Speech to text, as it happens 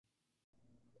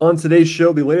On today's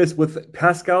show, the latest with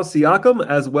Pascal Siakam,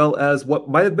 as well as what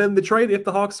might have been the trade if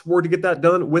the Hawks were to get that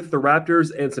done with the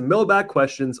Raptors, and some mailbag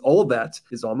questions. All of that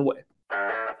is on the way.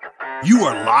 You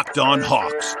are Locked On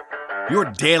Hawks, your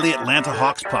daily Atlanta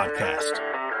Hawks podcast.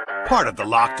 Part of the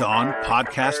Locked On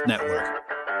Podcast Network.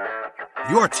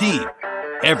 Your team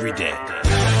every day.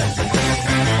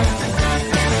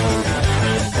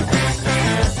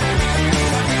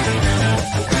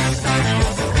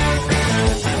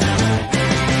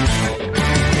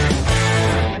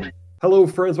 Hello,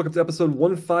 friends. Welcome to episode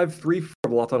 153 of the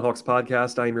Locked On Hawks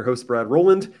podcast. I am your host, Brad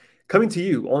Rowland, coming to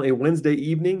you on a Wednesday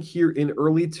evening here in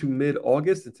early to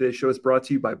mid-August. And today's show is brought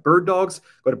to you by Bird Dogs.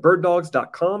 Go to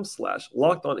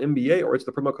birddogs.com/LockedOnNBA or enter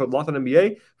the promo code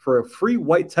LockedOnNBA for a free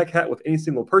white tech hat with any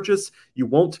single purchase. You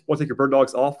won't want to take your Bird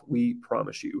Dogs off, we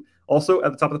promise you. Also,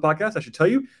 at the top of the podcast, I should tell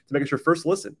you to make us your first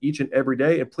listen each and every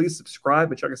day. And please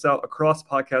subscribe and check us out across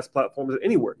podcast platforms and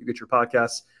anywhere you get your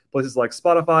podcasts. Places like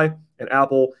Spotify and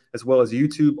Apple, as well as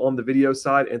YouTube on the video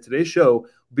side. And today's show will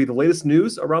be the latest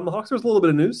news around the Hawks. There's a little bit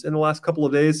of news in the last couple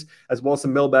of days, as well as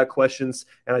some mailbag questions.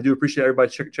 And I do appreciate everybody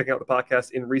checking out the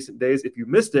podcast in recent days. If you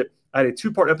missed it, I had a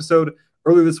two-part episode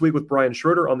earlier this week with Brian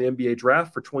Schroeder on the NBA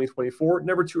draft for 2024.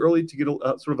 Never too early to get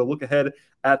sort of a look ahead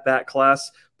at that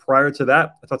class. Prior to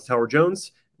that, I talked to Howard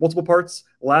Jones. Multiple parts.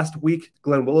 Last week,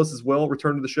 Glenn Willis as well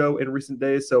returned to the show in recent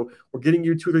days. So we're getting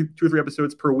you two or three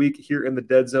episodes per week here in the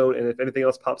Dead Zone. And if anything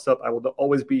else pops up, I will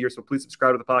always be here. So please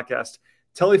subscribe to the podcast,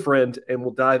 tell a friend, and we'll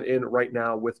dive in right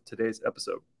now with today's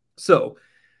episode. So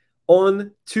on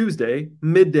Tuesday,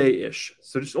 midday-ish,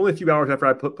 so just only a few hours after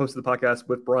I posted the podcast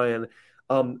with Brian,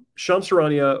 Shams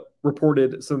Charania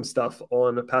reported some stuff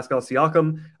on Pascal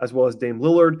Siakam, as well as Dame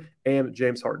Lillard and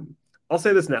James Harden. I'll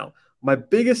say this now. My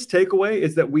biggest takeaway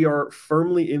is that we are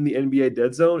firmly in the NBA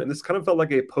dead zone, and this kind of felt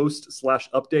like a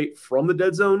post/update from the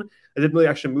dead zone. It didn't really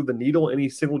actually move the needle in any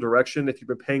single direction if you've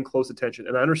been paying close attention.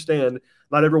 And I understand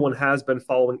not everyone has been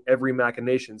following every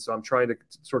machination, so I'm trying to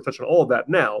sort of touch on all of that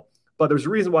now. But there's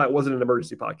a reason why it wasn't an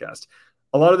emergency podcast.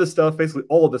 A lot of this stuff, basically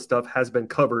all of this stuff, has been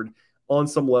covered on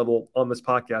some level on this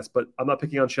podcast, but I'm not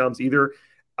picking on Shams either.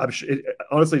 It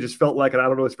honestly just felt like, and I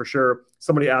don't know this for sure,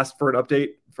 somebody asked for an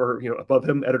update for, above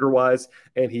him editor-wise,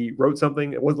 and he wrote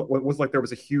something. It wasn't like there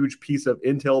was a huge piece of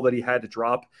intel that he had to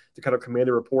drop to kind of command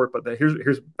a report, but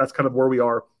that's kind of where we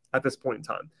are at this point in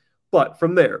time. But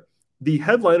from there, the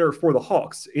headliner for the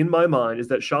Hawks, in my mind, is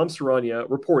that Shams Charania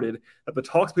reported that the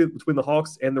talks between the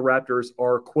Hawks and the Raptors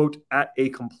are, quote, at a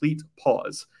complete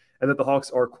pause, and that the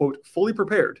Hawks are, quote, fully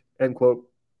prepared, end quote,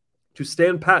 to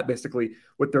stand pat, basically,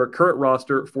 with their current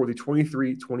roster for the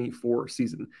 23-24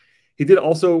 season. He did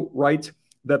also write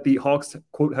that the Hawks,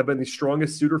 quote, have been the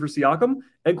strongest suitor for Siakam,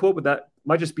 end quote, but that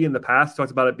might just be in the past. He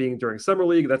talked about it being during Summer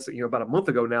League. That's about a month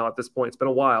ago now at this point. It's been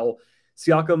a while.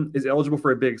 Siakam is eligible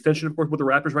for a big extension, of course, with the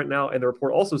Raptors right now, and the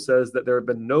report also says that there have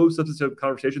been no substantive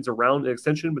conversations around an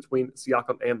extension between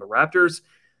Siakam and the Raptors.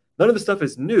 None of this stuff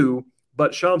is new,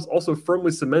 but Shams also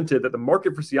firmly cemented that the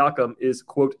market for Siakam is,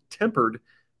 quote, tempered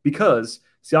because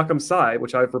Siakam's side,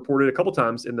 which I've reported a couple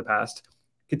times in the past,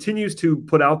 continues to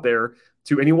put out there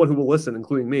to anyone who will listen,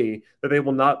 including me, that they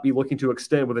will not be looking to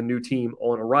extend with a new team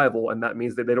on arrival, and that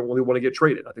means that they don't really want to get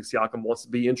traded. I think Siakam wants to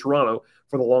be in Toronto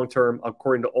for the long term,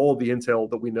 according to all of the intel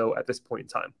that we know at this point in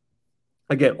time.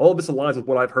 Again, all of this aligns with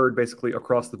what I've heard basically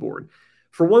across the board.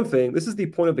 For one thing, this is the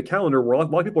point of the calendar where a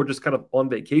lot of people are just kind of on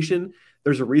vacation.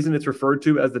 There's a reason it's referred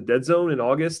to as the dead zone in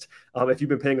August. If you've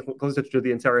been paying close attention to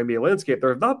the entire NBA landscape,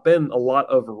 there have not been a lot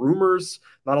of rumors,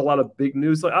 not a lot of big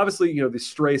news. Like obviously, the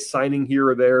stray signing here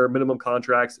or there, minimum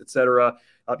contracts, etc.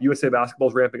 USA basketball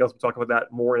is ramping up. We'll talk about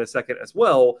that more in a second as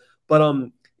well. But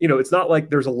it's not like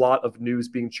there's a lot of news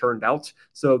being churned out.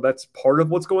 So that's part of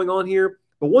what's going on here.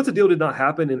 But once a deal did not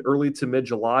happen in early to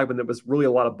mid-July, when there was really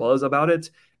a lot of buzz about it,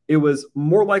 it was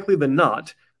more likely than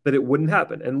not that it wouldn't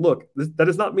happen. And look, that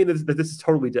does not mean that this is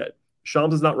totally dead.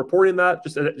 Shams is not reporting that,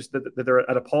 just that they're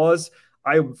at a pause.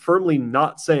 I am firmly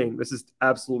not saying this is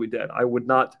absolutely dead. I would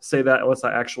not say that unless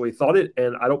I actually thought it,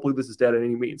 and I don't believe this is dead in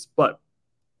any means. But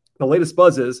the latest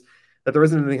buzz is that there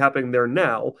isn't anything happening there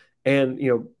now. And,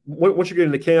 once you get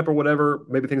into camp or whatever,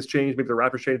 maybe things change, maybe the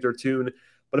Raptors change their tune.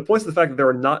 But it points to the fact that there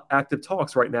are not active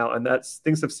talks right now, and that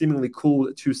things have seemingly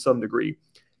cooled to some degree.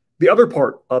 The other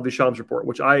part of the Shams report,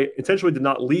 which I intentionally did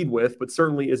not lead with, but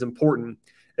certainly is important,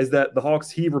 is that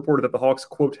he reported that the Hawks,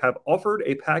 quote, have offered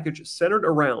a package centered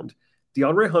around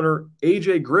DeAndre Hunter,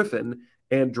 AJ Griffin,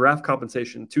 and draft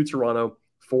compensation to Toronto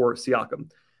for Siakam.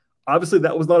 Obviously,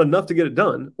 that was not enough to get it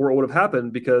done, or it would have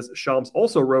happened, because Shams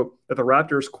also wrote that the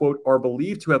Raptors, quote, are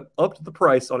believed to have upped the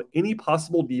price on any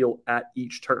possible deal at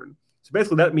each turn. So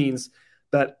basically, that means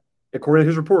that according to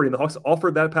his reporting, the Hawks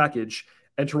offered that package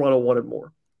and Toronto wanted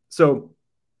more. So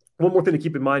one more thing to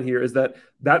keep in mind here is that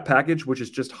package, which is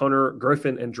just Hunter,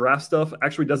 Griffin, and draft stuff,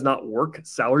 actually does not work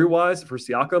salary-wise for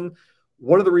Siakam.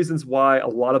 One of the reasons why a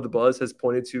lot of the buzz has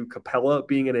pointed to Capella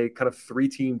being in a kind of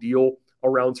 3-team deal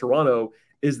around Toronto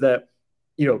is that,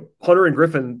 Hunter and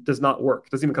Griffin does not work.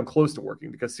 Doesn't even come close to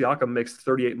working because Siakam makes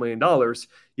 $38 million.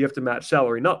 You have to match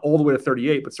salary, not all the way to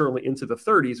 38, but certainly into the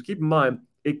 30s. So keep in mind,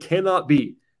 it cannot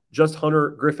be just Hunter,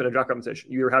 Griffin, and draft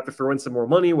compensation. You either have to throw in some more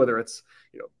money, whether it's,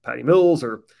 Patty Mills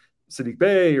or Saddiq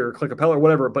Bey or Clint Capella or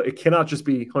whatever, but it cannot just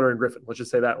be Hunter and Griffin. Let's just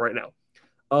say that right now.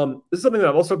 This is something that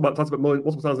I've also talked about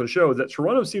multiple times on the show, is that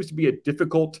Toronto seems to be a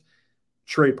difficult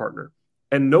trade partner.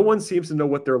 And no one seems to know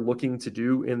what they're looking to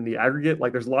do in the aggregate.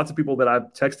 Like, there's lots of people that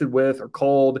I've texted with or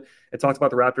called and talked about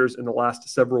the Raptors in the last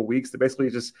several weeks. They're basically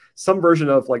just some version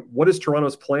of, like, what is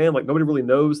Toronto's plan? Like, nobody really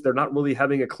knows. They're not really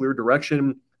having a clear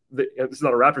direction. This is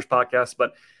not a Raptors podcast,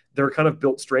 but they're kind of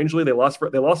built strangely. They lost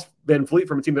Van Fleet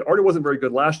from a team that already wasn't very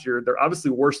good last year. They're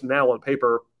obviously worse now on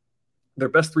paper. Their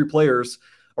best 3 players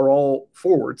are all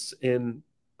forwards in,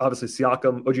 obviously,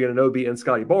 Siakam, OG Anunoby, and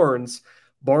Scotty Barnes.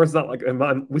 Barnes, not like, in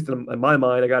my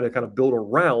mind, a guy to kind of build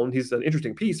around. He's an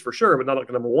interesting piece for sure, but not like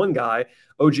a number one guy.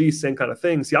 OG, same kind of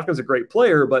thing. Siakam's a great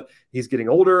player, but he's getting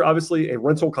older, obviously. A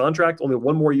rental contract, only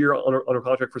 1 more year under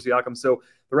contract for Siakam. So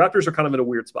the Raptors are kind of in a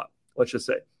weird spot, let's just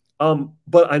say.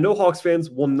 But I know Hawks fans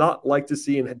will not like to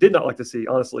see, and did not like to see,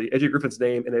 honestly, AJ Griffin's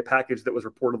name in a package that was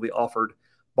reportedly offered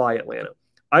by Atlanta.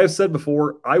 I have said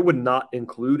before, I would not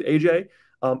include AJ,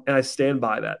 and I stand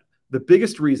by that. The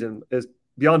biggest reason is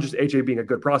beyond just AJ being a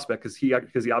good prospect, because he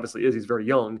obviously is. He's very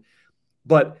young.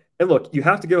 And look, you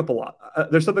have to give up a lot.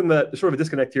 There's something there's sort of a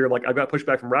disconnect here. Like, I've got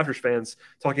pushback from Raptors fans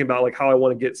talking about, like, how I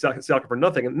want to get Siakam for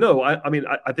nothing. And no,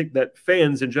 I think that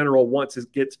fans in general want to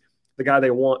get the guy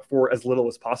they want for as little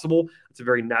as possible. It's a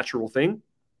very natural thing.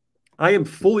 I am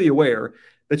fully aware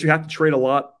that you have to trade a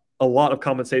lot of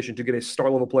compensation to get a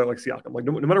star-level player like Siakam. Like,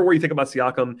 no matter where you think about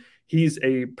Siakam, he's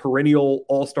a perennial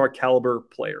all-star caliber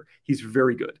player. He's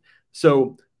very good.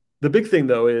 So the big thing,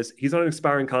 though, is he's on an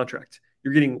expiring contract.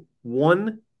 You're getting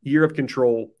 1 year of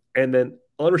control and then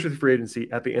unrestricted free agency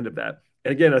at the end of that.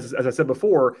 And again, as I said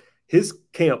before, his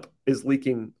camp is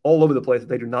leaking all over the place that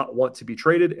they do not want to be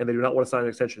traded and they do not want to sign an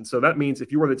extension. So that means if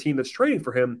you are the team that's trading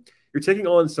for him, you're taking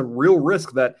on some real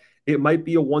risk that it might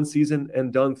be a 1 season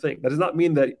and done thing. That does not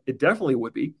mean that it definitely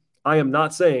would be. I am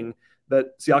not saying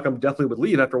that Siakam definitely would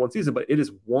leave after 1 season, but it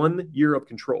is 1 year of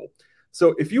control.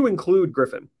 So if you include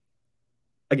Griffin,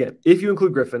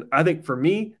 I think for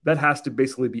me, that has to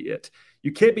basically be it.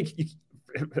 You can't be,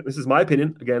 this is my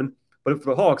opinion again, but for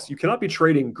the Hawks, you cannot be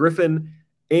trading Griffin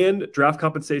and draft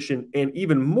compensation and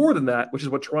even more than that, which is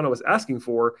what Toronto is asking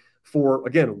for,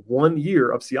 again, 1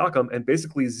 year of Siakam and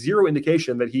basically zero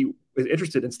indication that he is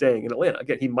interested in staying in Atlanta.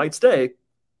 Again, he might stay,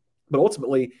 but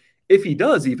ultimately, if he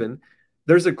does even,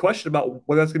 there's a question about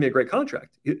whether that's going to be a great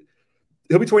contract.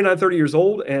 He'll be 29, 30 years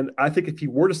old, and I think if he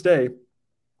were to stay,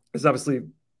 it's obviously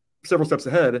several steps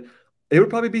ahead, it would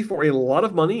probably be for a lot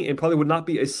of money and probably would not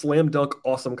be a slam dunk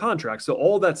awesome contract. So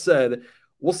all that said,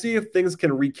 we'll see if things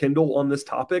can rekindle on this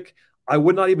topic. I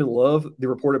would not even love the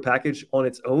reported package on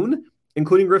its own,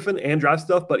 including Griffin and draft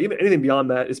stuff, but even anything beyond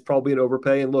that is probably an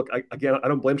overpay. And look, I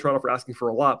don't blame Toronto for asking for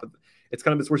a lot, but it's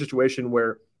kind of this weird situation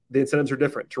where the incentives are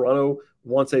different. Toronto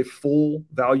wants a full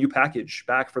value package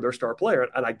back for their star player,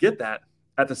 and I get that.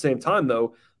 At the same time,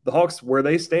 though, the Hawks, where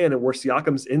they stand and where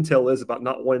Siakam's intel is about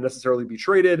not wanting to necessarily be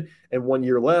traded and 1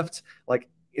 year left,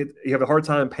 you have a hard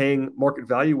time paying market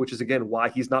value, which is, again, why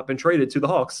he's not been traded to the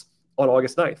Hawks on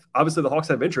August 9th. Obviously, the Hawks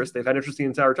have interest. They've had interest the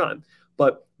entire time.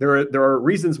 But there are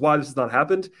reasons why this has not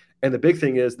happened. And the big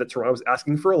thing is that Toronto is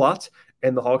asking for a lot.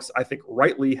 And the Hawks, I think,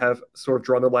 rightly have sort of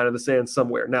drawn their line in the sand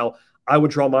somewhere. Now, I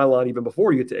would draw my line even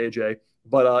before you get to AJ.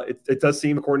 But it does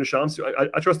seem, according to Shams,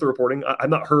 I trust the reporting.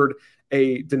 I've not heard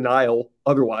a denial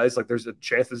otherwise. Like, there's a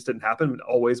chance this didn't happen,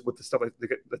 always with the stuff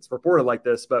that's reported like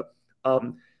this. But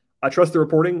I trust the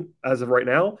reporting as of right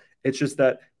now. It's just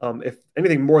that if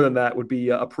anything more than that would be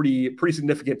a pretty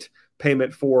significant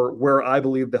payment for where I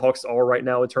believe the Hawks are right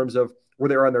now in terms of where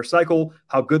they are in their cycle,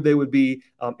 how good they would be,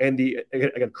 and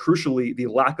again, crucially, the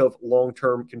lack of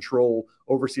long-term control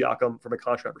over Siakam from a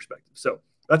contract perspective. So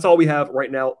that's all we have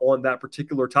right now on that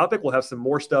particular topic. We'll have some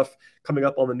more stuff coming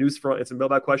up on the news front and some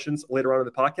mailbag questions later on in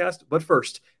the podcast. But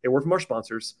first, a word from our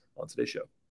sponsors on today's show.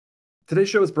 Today's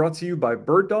show is brought to you by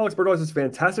Bird Dogs. Bird Dogs is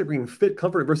fantastic, bringing fit,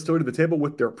 comfort, and versatility to the table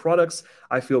with their products.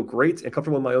 I feel great and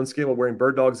comfortable in my own skin while wearing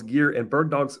Bird Dogs gear, and Bird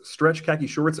Dogs stretch khaki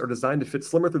shorts are designed to fit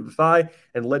slimmer through the thigh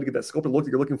and leg to get that sculpted look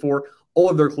that you're looking for. All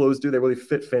of their clothes do. They really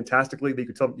fit fantastically. You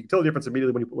can tell the difference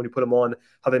immediately when you put them on,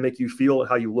 how they make you feel and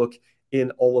how you look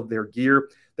in all of their gear.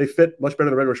 They fit much better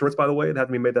than regular shorts, by the way. It had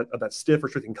to be made of that stiff,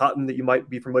 restricting cotton that you might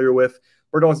be familiar with.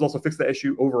 Bird Dogs has also fixed that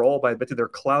issue overall by inventing their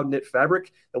cloud knit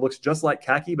fabric that looks just like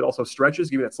khaki, but also stretches,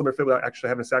 giving you that slimmer fit without actually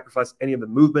having to sacrifice any of the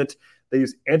movement. They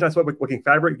use anti-sweat wicking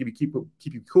fabric to keep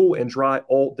you cool and dry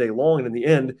all day long. And in the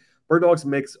end, Bird Dogs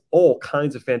makes all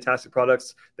kinds of fantastic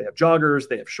products. They have joggers,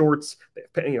 they have shorts,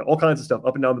 they have all kinds of stuff.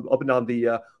 Up and down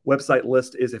the website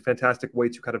list is a fantastic way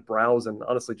to kind of browse and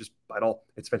honestly just buy it all.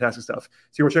 It's fantastic stuff.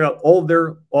 So you want to check out all of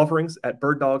their offerings at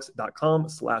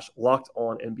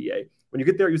birddogs.com/lockedonnba. When you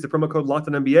get there, use the promo code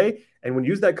LOCKEDONNBA, and when you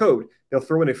use that code, they'll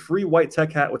throw in a free white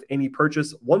tech hat with any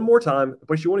purchase. One more time, the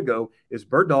place you want to go is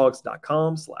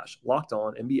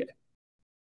birddogs.com/lockedonnba.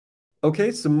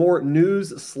 Okay, some more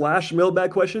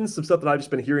news/mailbag questions, some stuff that I've just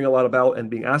been hearing a lot about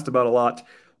and being asked about a lot.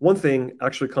 One thing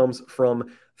actually comes from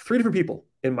 3 different people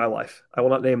in my life. I will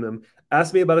not name them.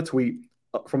 Asked me about a tweet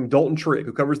from Dalton Trigg,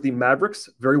 who covers the Mavericks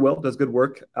very well, does good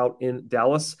work out in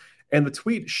Dallas. And the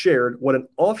tweet shared what an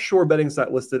offshore betting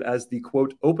site listed as the,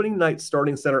 quote, opening night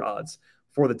starting center odds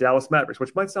for the Dallas Mavericks,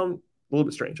 which might sound a little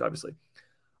bit strange, obviously.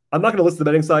 I'm not going to list the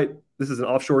betting site. This is an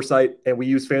offshore site, and we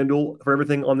use FanDuel for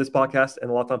everything on this podcast and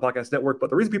the Locked On Podcast Network. But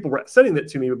the reason people were sending it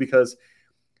to me was because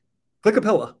Clint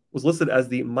Capella was listed as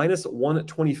the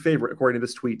 -120 favorite, according to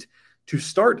this tweet, to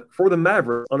start for the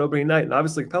Mavericks on opening night. And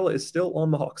obviously, Capella is still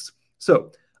on the Hawks.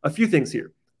 So a few things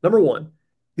here. Number one,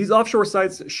 these offshore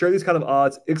sites share these kind of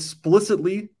odds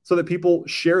explicitly so that people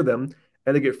share them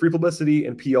and they get free publicity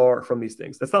and PR from these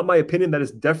things. That's not my opinion. That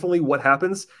is definitely what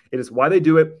happens. It is why they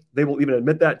do it. They will even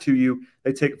admit that to you.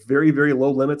 They take very, very low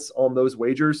limits on those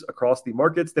wagers across the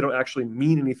markets. They don't actually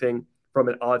mean anything from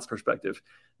an odds perspective.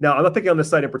 Now, I'm not picking on this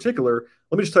site in particular.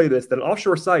 Let me just tell you this, that an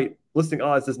offshore site listing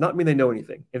odds does not mean they know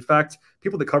anything. In fact,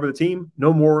 people that cover the team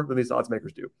know more than these odds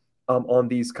makers do on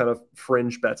these kind of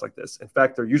fringe bets like this. In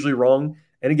fact, they're usually wrong.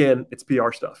 And again, it's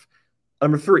PR stuff.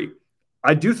 Number 3,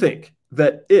 I do think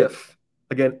that if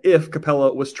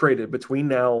Capella was traded between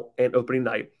now and opening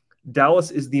night,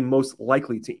 Dallas is the most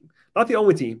likely team. Not the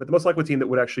only team, but the most likely team that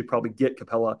would actually probably get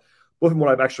Capella, both from what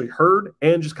I've actually heard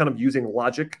and just kind of using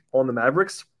logic on the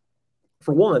Mavericks.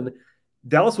 For one,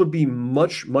 Dallas would be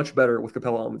much, much better with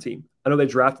Capella on the team. I know they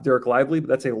drafted Derek Lively, but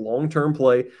that's a long-term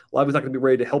play. Lively's not going to be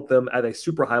ready to help them at a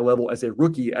super high level as a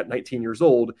rookie at 19 years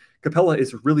old. Capella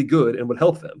is really good and would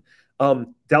help them.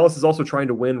 Dallas is also trying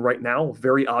to win right now,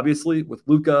 very obviously, with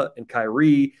Luka and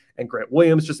Kyrie and Grant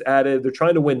Williams just added. They're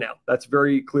trying to win now. That's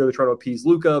very clear. They're trying to appease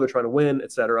Luka. They're trying to win,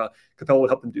 etc. Capella would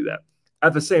help them do that.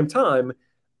 At the same time,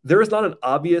 there is not an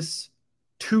obvious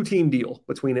 2-team deal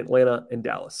between Atlanta and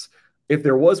Dallas. If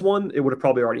there was one, it would have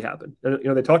probably already happened. And,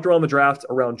 they talked around the draft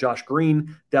around Josh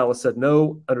Green. Dallas said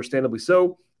no, understandably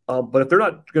so. But if they're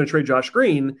not going to trade Josh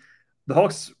Green, the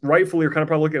Hawks rightfully are kind of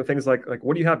probably looking at things like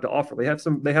what do you have to offer? They have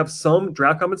some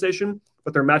draft compensation,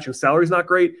 but their matching salary is not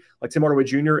great. Like Tim Hardaway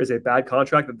Jr. is a bad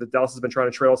contract that Dallas has been trying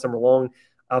to trade all summer long.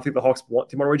 I don't think the Hawks want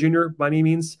Tim Hardaway Jr. by any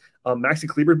means. Maxi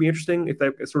Kleber would be interesting if they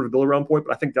sort of a build around point,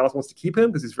 but I think Dallas wants to keep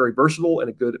him because he's very versatile and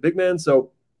a good big man.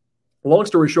 So long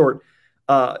story short,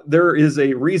 there is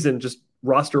a reason just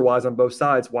roster-wise on both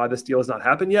sides why this deal has not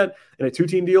happened yet. In a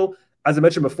 2-team deal, as I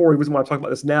mentioned before, the reason why I'm talking about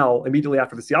this now, immediately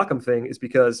after the Siakam thing, is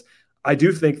because I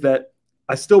do think that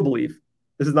I still believe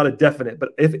this is not a definite, but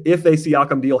if a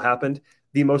Siakam deal happened,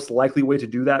 the most likely way to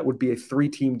do that would be a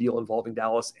 3-team deal involving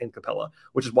Dallas and Capella,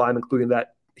 which is why I'm including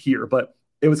that here. But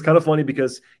it was kind of funny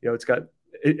because, it's got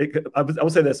I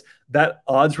will say this, that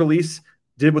odds release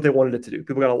did what they wanted it to do.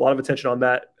 People got a lot of attention on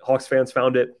that. Hawks fans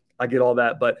found it. I get all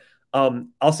that. But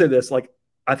I'll say this,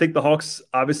 I think the Hawks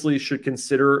obviously should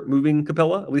consider moving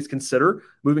Capella, at least consider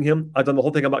moving him. I've done the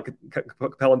whole thing about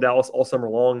Capella in Dallas all summer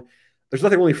long. There's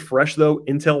nothing really fresh, though,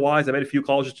 intel-wise. I made a few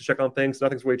calls just to check on things.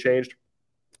 Nothing's really changed.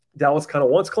 Dallas kind of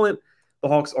wants Clint. The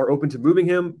Hawks are open to moving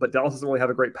him, but Dallas doesn't really have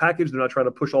a great package. They're not trying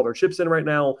to push all their chips in right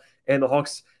now. And the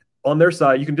Hawks, on their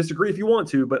side, you can disagree if you want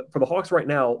to, but for the Hawks right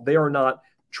now, they are not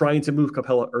trying to move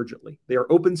Capella urgently. They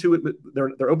are open to it.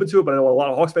 They're open to it, but I know a lot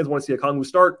of Hawks fans want to see a Okongwu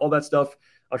start, all that stuff.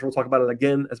 I'm sure we'll talk about it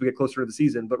again as we get closer to the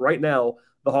season. But right now,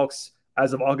 the Hawks,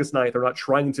 as of August 9th, are not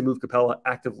trying to move Capella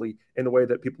actively in the way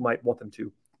that people might want them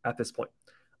to at this point.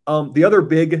 The other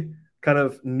big kind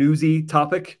of newsy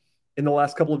topic in the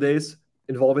last couple of days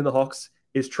involving the Hawks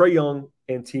is Trae Young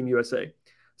and Team USA.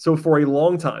 So for a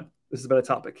long time, this has been a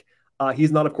topic.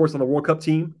 He's not, of course, on the World Cup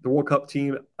team. The World Cup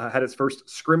team had its first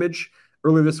scrimmage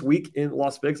earlier this week in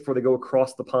Las Vegas before they go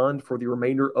across the pond for the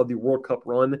remainder of the World Cup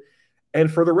run.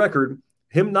 And for the record,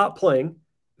 him not playing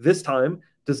this time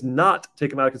does not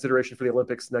take him out of consideration for the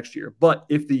Olympics next year. But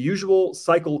if the usual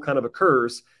cycle kind of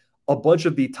occurs, a bunch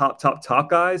of the top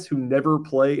guys who never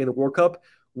play in the World Cup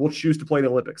will choose to play in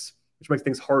the Olympics, which makes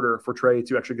things harder for Trae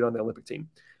to actually get on the Olympic team.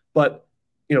 But,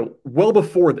 well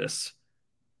before this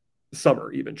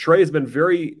summer even, Trae has been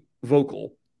very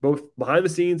vocal, both behind the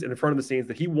scenes and in front of the scenes,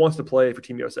 that he wants to play for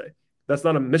Team USA. That's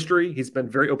not a mystery. He's been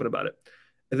very open about it.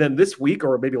 And then this week,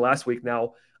 or maybe last week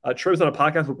now, Trae was on a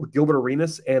podcast with Gilbert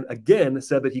Arenas and again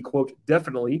said that he, quote,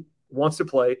 definitely wants to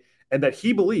play and that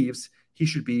he believes he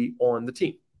should be on the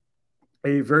team.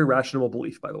 A very rational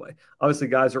belief, by the way. Obviously,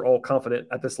 guys are all confident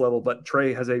at this level, but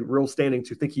Trae has a real standing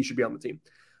to think he should be on the team.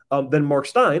 Then Mark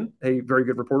Stein, a very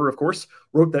good reporter, of course,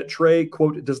 wrote that Trae,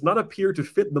 quote, does not appear to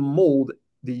fit the mold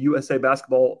the USA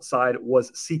basketball side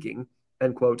was seeking,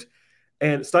 end quote.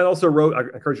 And Stein also wrote, I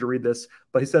encourage you to read this,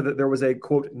 but he said that there was a,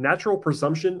 quote, natural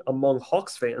presumption among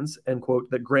Hawks fans, end quote,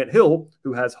 that Grant Hill,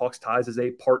 who has Hawks ties as a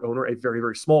part owner, a very,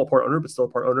 very small part owner, but still a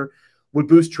part owner, would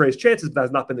boost Trae's chances, but that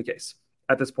has not been the case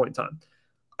at this point in time.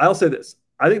 I'll say this.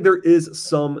 I think there is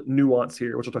some nuance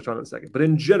here, which we'll touch on in a second. But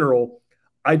in general,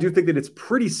 I do think that it's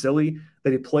pretty silly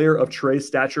that a player of Trae's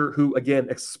stature, who, again,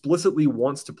 explicitly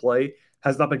wants to play,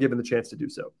 has not been given the chance to do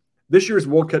so. This year's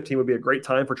World Cup team would be a great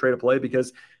time for Trae to play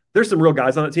because there's some real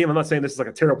guys on that team. I'm not saying this is like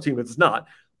a terrible team, because it's not.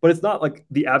 But it's not like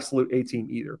the absolute A team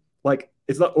either. Like,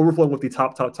 it's not overflowing with the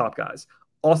top guys.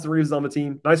 Austin Reeves is on the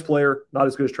team. Nice player. Not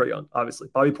as good as Trae Young, obviously.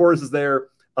 Bobby Portis is there.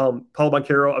 Paulo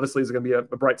Banchero obviously is going to be a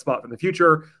bright spot in the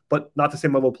future, but not the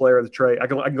same level of player as Trae. I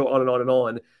can go on and on and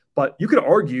on. But you could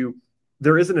argue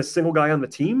there isn't a single guy on the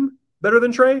team better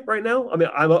than Trae right now. I mean,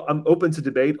 I'm open to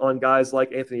debate on guys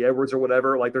like Anthony Edwards or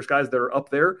whatever. Like, there's guys that are up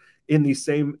there in the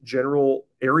same general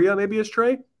area maybe as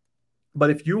Trae. But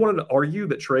if you wanted to argue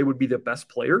that Trae would be the best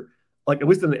player, like at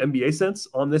least in the NBA sense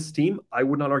on this team, I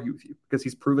would not argue with you because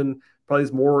he's proven probably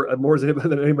is more as anybody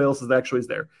than anybody else that actually is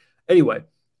there. Anyway,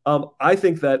 I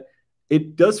think that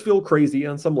it does feel crazy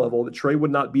on some level that Trae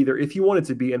would not be there if he wanted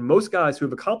to be. And most guys who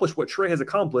have accomplished what Trae has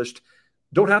accomplished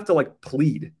don't have to like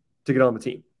plead to get on the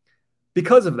team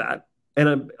because of that.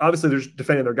 And obviously they're just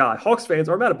defending their guy. Hawks fans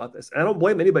are mad about this. And I don't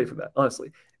blame anybody for that,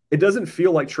 honestly. It doesn't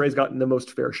feel like Trae's gotten the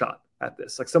most fair shot at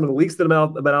this. Like, some of the leaks that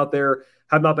have been out there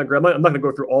have not been great. I'm not going to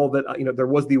go through all of it. There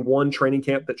was the one training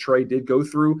camp that Trae did go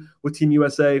through with Team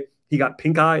USA. He got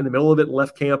pink eye in the middle of it and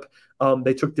left camp.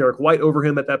 They took Derek White over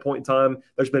him at that point in time.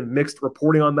 There's been mixed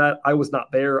reporting on that. I was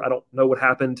not there. I don't know what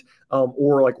happened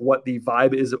or like what the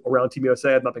vibe is around Team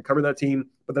USA. I've not been covering that team,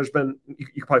 but there's been, you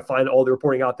can probably find all the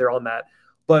reporting out there on that.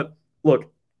 But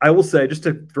look, I will say, just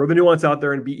to throw the nuance out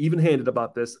there and be even-handed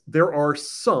about this, there are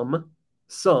some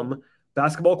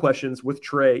basketball questions with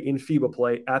Trae in FIBA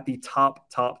play at the top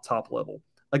level.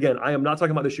 Again, I am not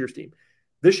talking about this year's team.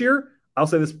 This year, I'll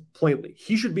say this plainly.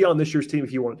 He should be on this year's team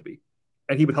if he wanted to be,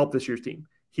 and he would help this year's team.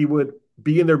 He would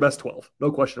be in their best 12.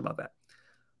 No question about that.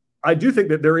 I do think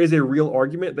that there is a real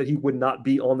argument that he would not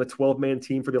be on the 12-man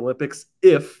team for the Olympics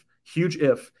if, huge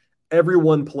if,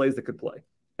 everyone plays that could play.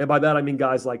 And by that, I mean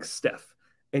guys like Steph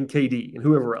and KD and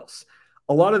whoever else.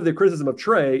 A lot of the criticism of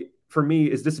Trae, for me,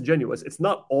 is disingenuous. It's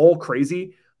not all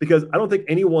crazy because I don't think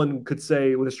anyone could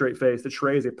say with a straight face that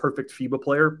Trae is a perfect FIBA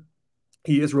player.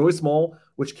 He is really small,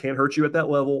 which can hurt you at that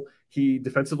level. He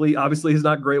defensively, obviously, is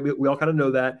not great. We all kind of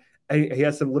know that. And he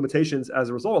has some limitations as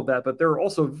a result of that. But there are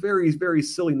also very, very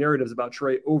silly narratives about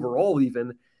Trae overall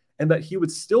even, and that he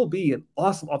would still be an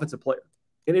awesome offensive player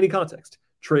in any context.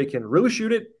 Trae can really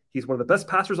shoot it. He's one of the best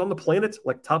passers on the planet,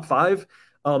 like top 5,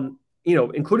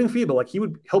 including FIBA. Like, he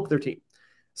would help their team.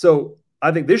 So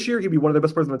I think this year he'd be one of the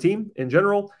best players on the team in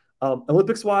general.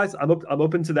 Olympics-wise, I'm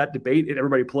open to that debate and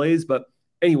everybody plays. But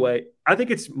anyway, I think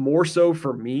it's more so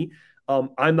for me.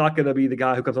 I'm not going to be the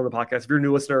guy who comes on the podcast. If you're a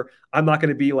new listener, I'm not going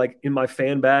to be like in my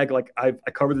fan bag. Like, I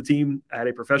cover the team at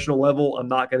a professional level. I'm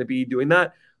not going to be doing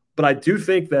that. But I do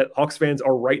think that Hawks fans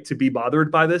are right to be bothered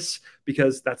by this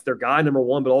because that's their guy, number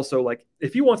one. But also, like,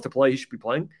 if he wants to play, he should be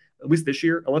playing, at least this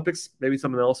year. Olympics, maybe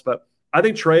something else. But I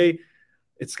think Trae,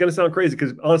 it's going to sound crazy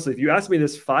because, honestly, if you asked me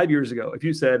this 5 years ago, if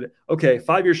you said, okay,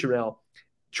 5 years from now,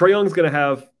 Trae Young's going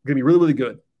to be really, really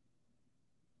good.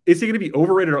 Is he going to be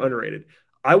overrated or underrated?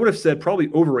 I would have said probably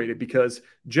overrated because,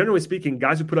 generally speaking,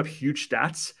 guys who put up huge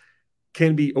stats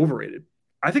can be overrated.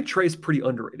 I think Trae's pretty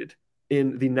underrated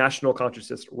in the national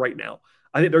consciousness right now.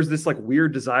 I think there's this like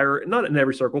weird desire, not in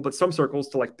every circle, but some circles,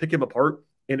 to like pick him apart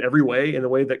in every way, in the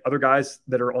way that other guys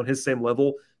that are on his same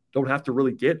level don't have to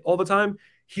really get all the time.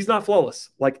 he's not flawless.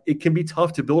 Like, it can be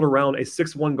tough to build around a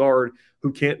 6'1" guard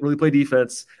who can't really play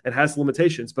defense and has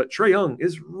limitations. But Trae Young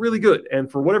is really good. And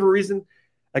for whatever reason,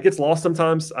 that gets lost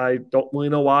sometimes. I don't really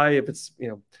know why, if it's,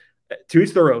 to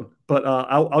each their own. But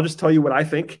I'll just tell you what I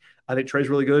think. I think Trae's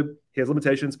really good. He has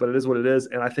limitations, but it is what it is.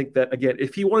 And I think that, again,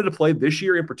 if he wanted to play this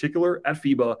year in particular at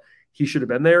FIBA, he should have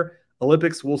been there.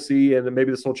 Olympics, we'll see. And then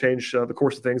maybe this will change the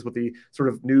course of things with the sort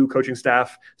of new coaching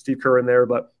staff, Steve Kerr in there.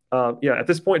 But at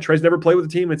this point, Trae's never played with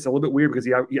the team. It's a little bit weird because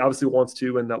he obviously wants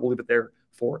to, and we'll leave it there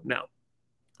for now.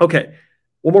 Okay,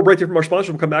 one more break here from our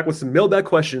sponsor. We'll come back with some mailbag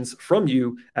questions from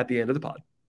you at the end of the pod.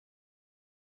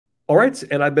 All right,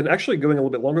 and I've been actually going a little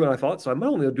bit longer than I thought, so I might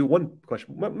only do one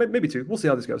question, maybe two. We'll see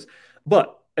how this goes.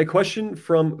 But a question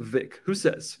from Vic, who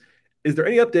says, is there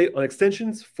any update on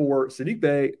extensions for Saddiq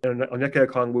Bey and Onyeka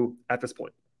Okongwu at this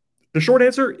point? The short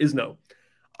answer is no.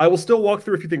 I will still walk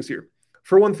through a few things here.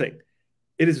 For one thing,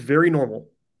 it is very normal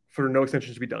for no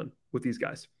extensions to be done with these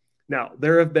guys. Now,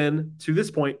 there have been, to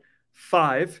this point,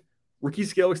 5 rookie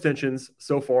scale extensions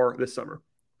so far this summer.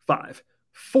 5.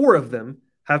 4 of them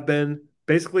have been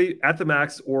basically at the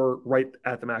max or right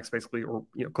at the max, basically, or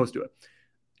close to it.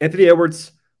 Anthony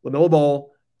Edwards, LaMelo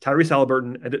Ball, Tyrese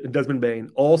Halliburton, and Desmond Bane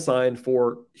all signed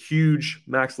for huge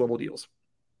max level deals.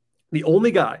 The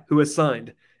only guy who has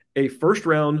signed a first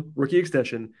round rookie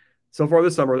extension so far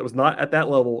this summer that was not at that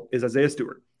level is Isaiah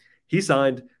Stewart. He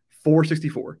signed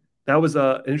 $464. That was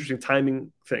an interesting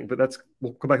timing thing, but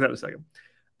we'll come back to that in a second.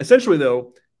 Essentially,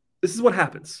 though, this is what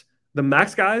happens. The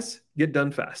max guys get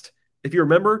done fast. If you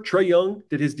remember, Trae Young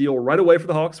did his deal right away for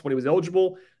the Hawks when he was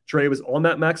eligible. Trae was on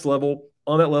that max level,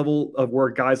 on that level of where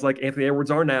guys like Anthony Edwards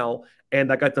are now, and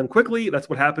that got done quickly. That's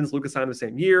what happens. Luka signed the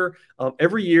same year.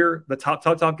 Every year, the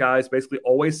top guys basically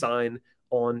always sign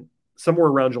on somewhere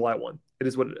around July 1. It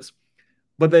is what it is.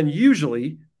 But then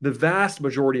usually, the vast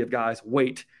majority of guys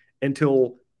wait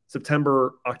until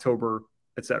September, October,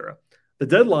 etc. The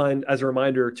deadline, as a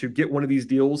reminder, to get one of these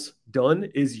deals done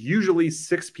is usually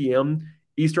 6 p.m.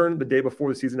 Eastern, the day before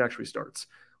the season actually starts,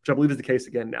 which I believe is the case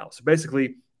again now. So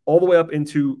basically, all the way up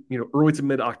into early to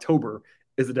mid-October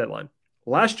is the deadline.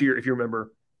 Last year, if you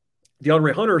remember,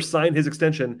 DeAndre Hunter signed his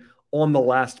extension on the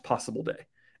last possible day.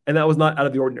 And that was not out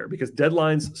of the ordinary because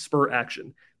deadlines spur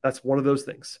action. That's one of those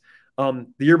things. The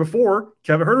year before,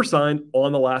 Kevin Huerter signed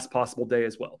on the last possible day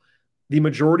as well. The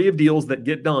majority of deals that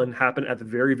get done happen at the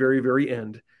very, very, very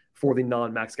end for the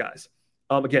non-max guys.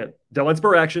 Again, deadline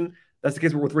spur action. That's the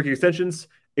case with rookie extensions.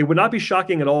 It would not be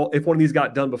shocking at all if one of these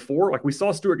got done before. Like we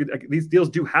saw Stewart, these deals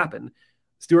do happen.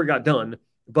 Stewart got done,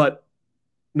 but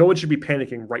no one should be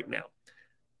panicking right now.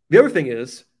 The other thing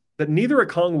is that neither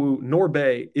Okongwu nor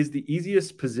Bey is the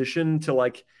easiest position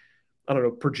to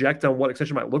project on what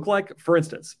extension might look like. For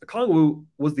instance, Okongwu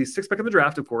was the 6th pick of the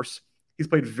draft, of course. He's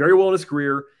played very well in his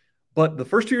career, but the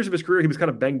first 2 years of his career, he was kind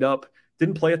of banged up,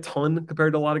 didn't play a ton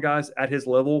compared to a lot of guys at his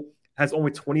level, has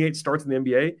only 28 starts in the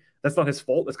NBA. That's not his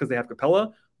fault. That's because they have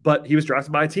Capella, but he was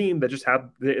drafted by a team that just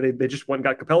they just went and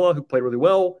got Capella, who played really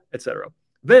well, etc.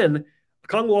 Then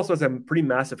Okongwu also has a pretty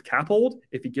massive cap hold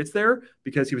if he gets there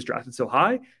because he was drafted so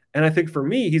high. And I think for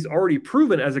me, he's already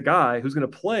proven as a guy who's going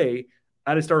to play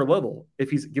at a starter level if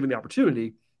he's given the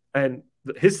opportunity. And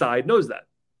his side knows that.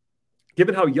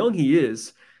 Given how young he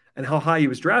is and how high he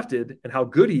was drafted and how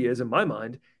good he is, in my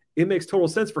mind, it makes total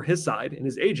sense for his side and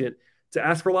his agent to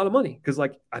ask for a lot of money because,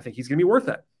 I think he's going to be worth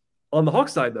that. On the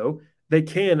Hawks side, though, they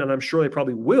can, and I'm sure they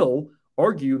probably will,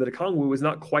 argue that Okongwu is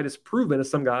not quite as proven as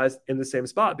some guys in the same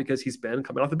spot because he's been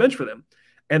coming off the bench for them.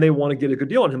 And they want to get a good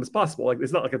deal on him as possible.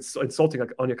 It's not like it's insulting on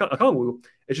Okongwu.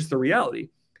 It's just the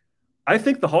reality. I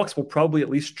think the Hawks will probably at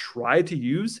least try to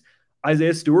use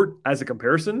Isaiah Stewart as a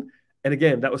comparison. And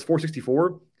again, that was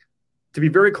 464. To be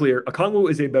very clear, Okongwu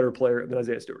is a better player than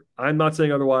Isaiah Stewart. I'm not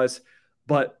saying otherwise.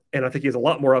 And I think he has a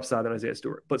lot more upside than Isaiah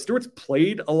Stewart. But Stewart's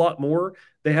played a lot more.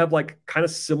 They have kind of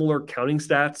similar counting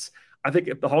stats. I think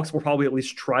if the Hawks will probably at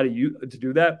least try to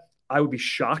do that, I would be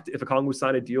shocked if Okongwu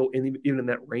signed a deal even in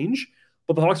that range.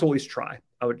 But the Hawks will at least try,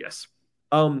 I would guess.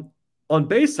 On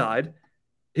Bey's side,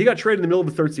 he got traded in the middle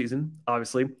of the 3rd season,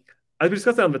 obviously. As we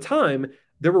discussed that at the time,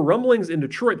 there were rumblings in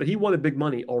Detroit that he wanted big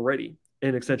money already in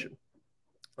an extension.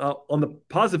 On the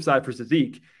positive side for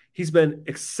Saddiq, he's been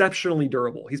exceptionally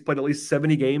durable. He's played at least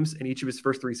 70 games in each of his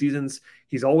first 3 seasons.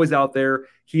 He's always out there.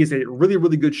 He is a really,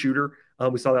 really good shooter.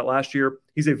 We saw that last year.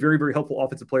 He's a very, very helpful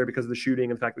offensive player because of the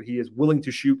shooting and the fact that he is willing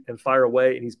to shoot and fire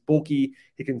away, and he's bulky.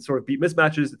 He can sort of beat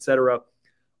mismatches, etc.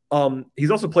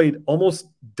 He's also played almost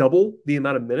double the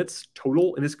amount of minutes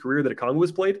total in his career that Okongwu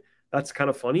has played. That's kind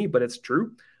of funny, but it's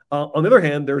true. On the other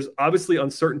hand, there's obviously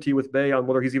uncertainty with Bey on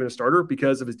whether he's even a starter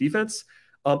because of his defense.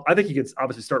 I think he can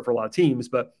obviously start for a lot of teams,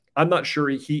 but I'm not sure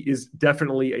he is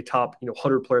definitely a top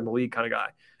 100 player in the league kind of guy.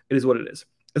 It is what it is.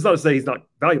 It's not to say he's not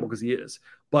valuable, because he is,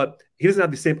 but he doesn't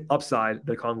have the same upside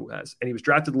that Kongwu has. And he was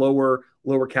drafted lower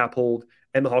cap hold,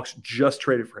 and the Hawks just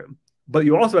traded for him. But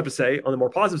you also have to say, on the more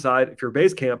positive side, if you're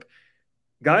base camp,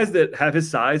 guys that have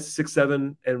his size,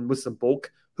 6'7", and with some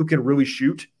bulk, who can really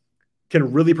shoot,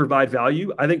 can really provide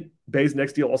value. I think Bay's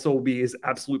next deal also will be his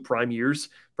absolute prime years,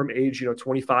 from age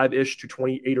 25-ish to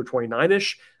 28 or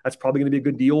 29-ish. That's probably going to be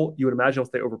a good deal, you would imagine,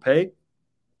 if they overpay.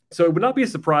 So it would not be a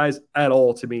surprise at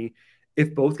all to me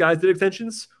if both guys did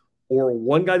extensions, or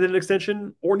one guy did an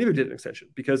extension, or neither did an extension,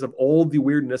 because of all the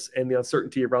weirdness and the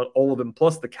uncertainty around all of them.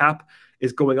 Plus, the cap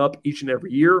is going up each and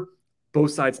every year.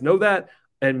 Both sides know that,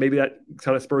 and maybe that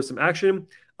kind of spurs some action.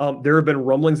 There have been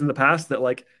rumblings in the past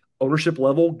that ownership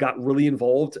level got really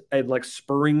involved and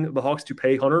spurring the Hawks to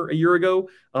pay Hunter a year ago.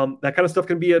 That kind of stuff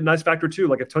can be a nice factor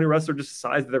too. If Tony Ressler just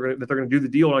decides that they're going to do the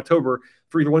deal in October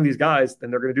for either one of these guys,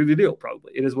 then they're going to do the deal.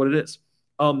 Probably it is what it is.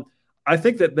 I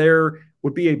think that there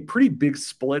would be a pretty big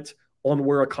split on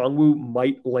where a Kongwu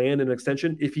might land in an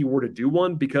extension if he were to do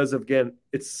one, because again,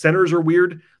 its centers are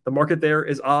weird. The market there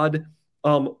is odd.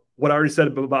 What I already said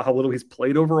about how little he's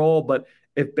played overall, but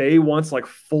if Bay wants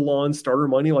full-on starter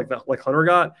money like Hunter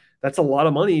got, that's a lot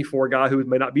of money for a guy who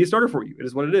may not be a starter for you. It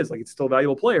is what it is. It's still a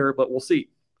valuable player, but we'll see.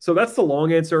 So that's the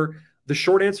long answer. The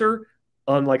short answer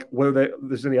on whether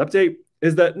there's any update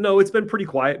is that no, it's been pretty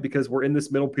quiet, because we're in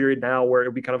this middle period now where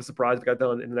it'll be kind of a surprise if it got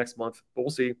done in the next month, but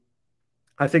we'll see.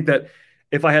 I think that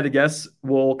if I had to guess,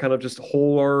 we'll kind of just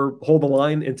hold the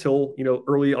line until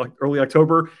early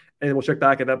October, and we'll check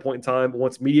back at that point in time.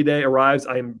 Once media day arrives,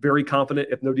 I am very confident,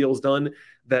 if no deal is done,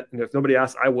 that if nobody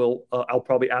asks, I will. I'll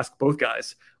probably ask both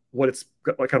guys what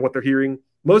they're hearing.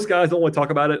 Most guys don't want to talk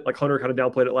about it. Hunter kind of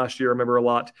downplayed it last year, I remember, a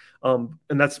lot. And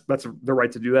that's their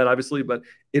right to do that, obviously, but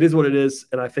it is what it is.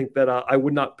 And I think that I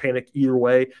would not panic either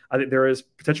way. I think there is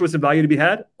potentially some value to be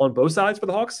had on both sides for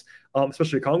the Hawks,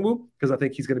 especially Kongwu, because I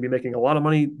think he's going to be making a lot of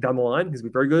money down the line. He's going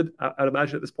to be very good, I'd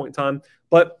imagine, at this point in time.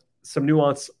 But some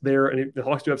nuance there, and the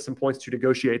Hawks do have some points to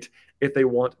negotiate if they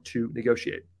want to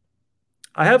negotiate.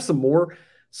 I have some more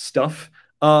stuff.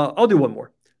 I'll do one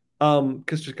more.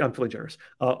 Because I'm feeling generous.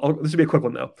 This will be a quick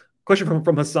one, though. Question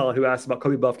from Hassan, who asked about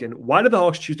Kobe Buffkin. Why did the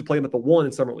Hawks choose to play him at the 1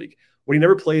 in Summer League when he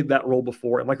never played that role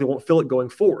before and likely won't fill it going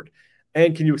forward?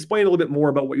 And can you explain a little bit more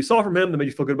about what you saw from him that made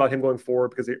you feel good about him going forward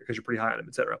because you're pretty high on him,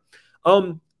 et cetera?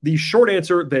 The short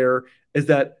answer there is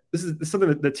that this is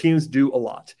something that teams do a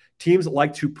lot. Teams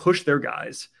like to push their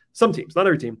guys. Some teams, not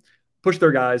every team, push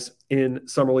their guys in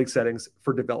Summer League settings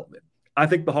for development. I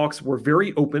think the Hawks were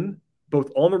very open,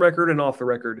 both on the record and off the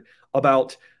record,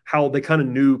 about how they kind of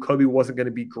knew Kobe wasn't going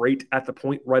to be great at the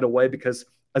point right away, because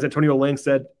as Antonio Lang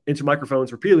said into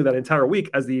microphones repeatedly that entire week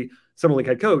as the Summer League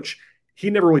head coach, he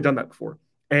never really done that before.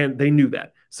 And they knew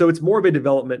that. So it's more of a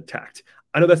development tact.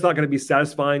 I know that's not going to be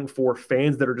satisfying for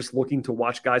fans that are just looking to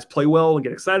watch guys play well and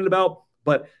get excited about,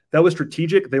 but that was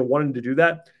strategic. They wanted to do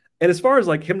that. And as far as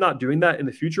him not doing that in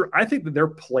the future, I think that their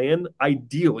plan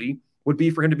ideally would be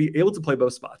for him to be able to play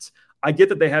both spots. I get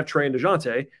that they have Trae and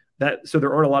DeJounte, so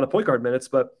there aren't a lot of point guard minutes,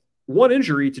 but one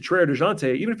injury to Trae or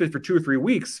DeJounte, even if it's for 2 or 3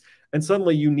 weeks, and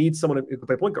suddenly you need someone who can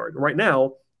play point guard. Right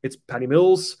now, it's Patty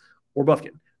Mills or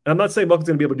Buffkin. And I'm not saying Buffkin's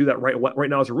going to be able to do that right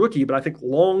now as a rookie, but I think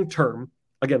long-term,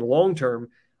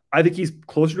 I think he's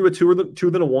closer to a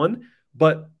 2 than a 1.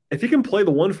 But if he can play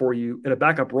the 1 for you in a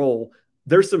backup role,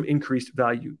 there's some increased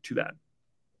value to that.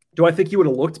 Do I think he would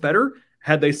have looked better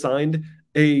had they signed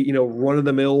a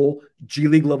run-of-the-mill G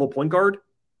League level point guard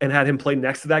and had him play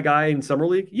next to that guy in Summer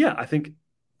League? Yeah, I think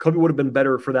Kobe would have been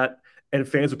better for that, and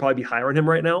fans would probably be higher on him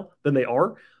right now than they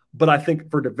are. But I think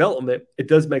for development, it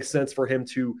does make sense for him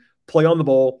to play on the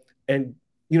ball and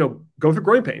go through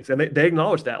growing pains. And they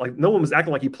acknowledge that. No one was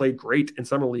acting like he played great in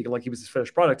Summer League and like he was his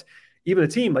finished product. Even the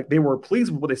team, they were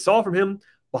pleased with what they saw from him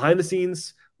behind the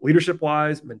scenes,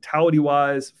 leadership-wise,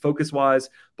 mentality-wise, focus-wise.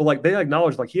 But they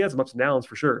acknowledge he has some ups and downs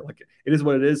for sure. It is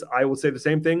what it is. I would say the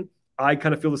same thing. I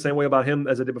kind of feel the same way about him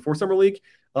as I did before Summer League.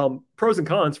 Pros and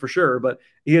cons for sure, but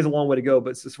he has a long way to go.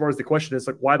 But as far as the question is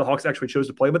why the Hawks actually chose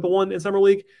to play him at the 1 in Summer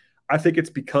League, I think it's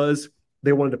because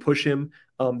they wanted to push him.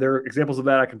 There are examples of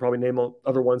that. I can probably name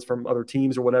other ones from other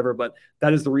teams or whatever, but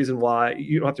that is the reason why.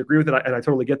 You don't have to agree with it, and I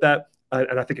totally get that.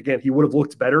 And I think, again, he would have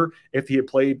looked better if he had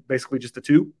played basically just the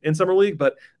 2 in Summer League,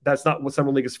 but that's not what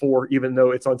Summer League is for, even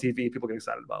though it's on TV. People get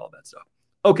excited about all that stuff.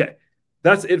 Okay,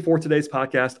 that's it for today's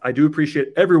podcast. I do appreciate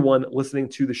everyone listening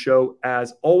to the show.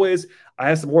 As always, I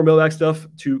have some more mailbag stuff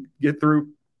to get through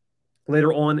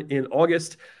later on in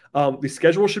August. The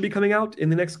schedule should be coming out in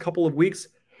the next couple of weeks.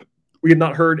 We have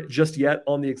not heard just yet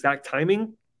on the exact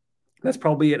timing. That's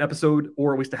probably an episode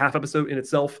or at least a half episode in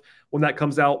itself. When that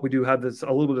comes out, we do have this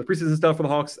a little bit of preseason stuff for the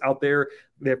Hawks out there.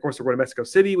 They, of course, are going to Mexico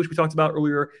City, which we talked about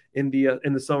earlier in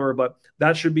the summer, but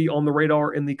that should be on the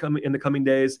radar in the coming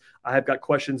days. I have got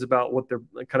questions about what their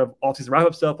kind of offseason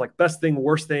wrap-up stuff, like best thing,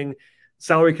 worst thing,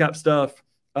 salary cap stuff,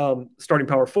 starting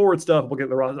power forward stuff. I'll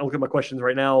look at my questions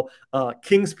right now.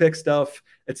 Kings pick stuff,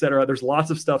 etc. There's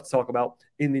lots of stuff to talk about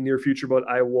in the near future, but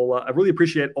I really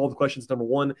appreciate all the questions. Number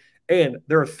one, and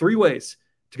there are 3 ways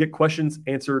to get questions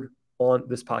answered on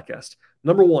this podcast.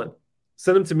 Number one,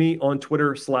 send them to me on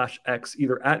Twitter/X,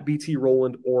 either at BT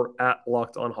Rowland or at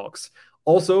Locked On Hawks.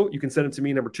 Also, you can send them to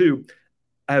me. Number 2,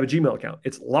 I have a Gmail account.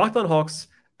 It's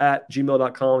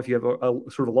lockedonhawks@gmail.com. If you have a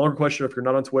sort of a longer question, or if you're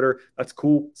not on Twitter, that's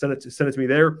cool. Send it to me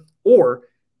there. Or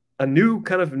a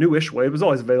newish way, it was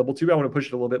always available too, but I want to push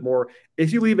it a little bit more.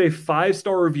 If you leave a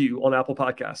 5-star review on Apple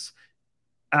Podcasts,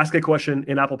 ask a question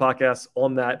in Apple Podcasts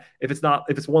on that. If it's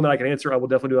one that I can answer, I will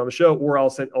definitely do it on the show, or I'll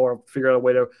figure out a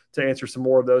way to answer some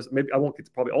more of those. Maybe I won't get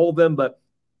to probably all of them, but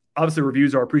obviously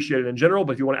reviews are appreciated in general.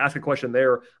 But if you want to ask a question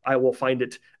there, I will find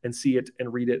it and see it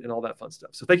and read it and all that fun stuff.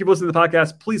 So thank you for listening to the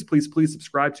podcast. Please, please, please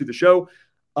subscribe to the show.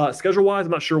 Schedule-wise,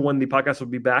 I'm not sure when the podcast will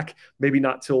be back. Maybe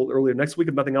not till earlier next week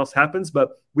if nothing else happens. But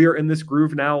we are in this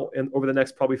groove now, and over the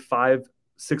next probably 5-6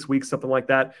 weeks, something like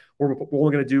that, we're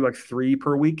only going to do like 3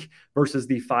 per week versus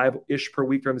the 5-ish per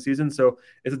week during the season. So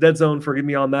it's a dead zone. Forgive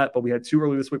me on that, but we had 2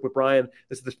 early this week with Brian.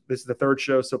 This is the 3rd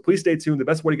show. So please stay tuned. The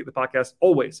best way to get the podcast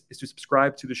always is to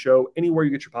subscribe to the show anywhere you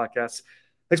get your podcasts.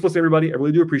 Thanks for listening, everybody. I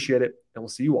really do appreciate it, and we'll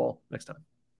see you all next time.